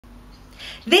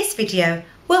This video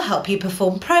will help you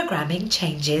perform programming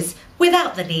changes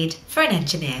without the need for an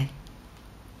engineer.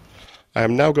 I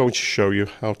am now going to show you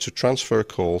how to transfer a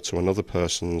call to another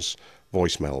person's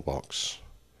voicemail box.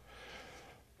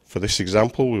 For this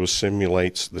example, we will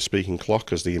simulate the speaking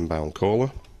clock as the inbound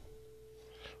caller.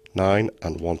 9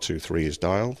 and 123 is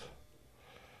dialed.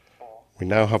 We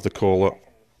now have the caller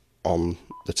on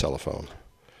the telephone.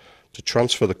 To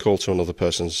transfer the call to another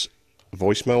person's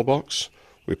voicemail box,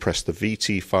 we press the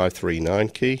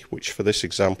VT539 key, which for this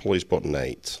example is button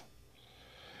 8.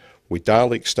 We dial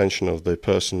the extension of the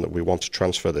person that we want to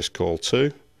transfer this call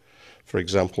to, for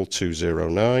example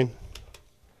 209,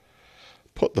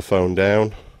 put the phone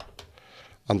down,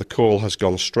 and the call has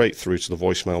gone straight through to the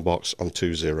voicemail box on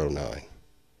 209.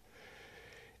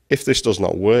 If this does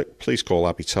not work, please call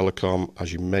Abbey Telecom,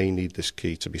 as you may need this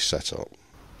key to be set up.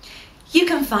 You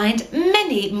can find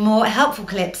many more helpful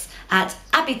clips at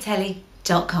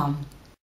abbeytele.com.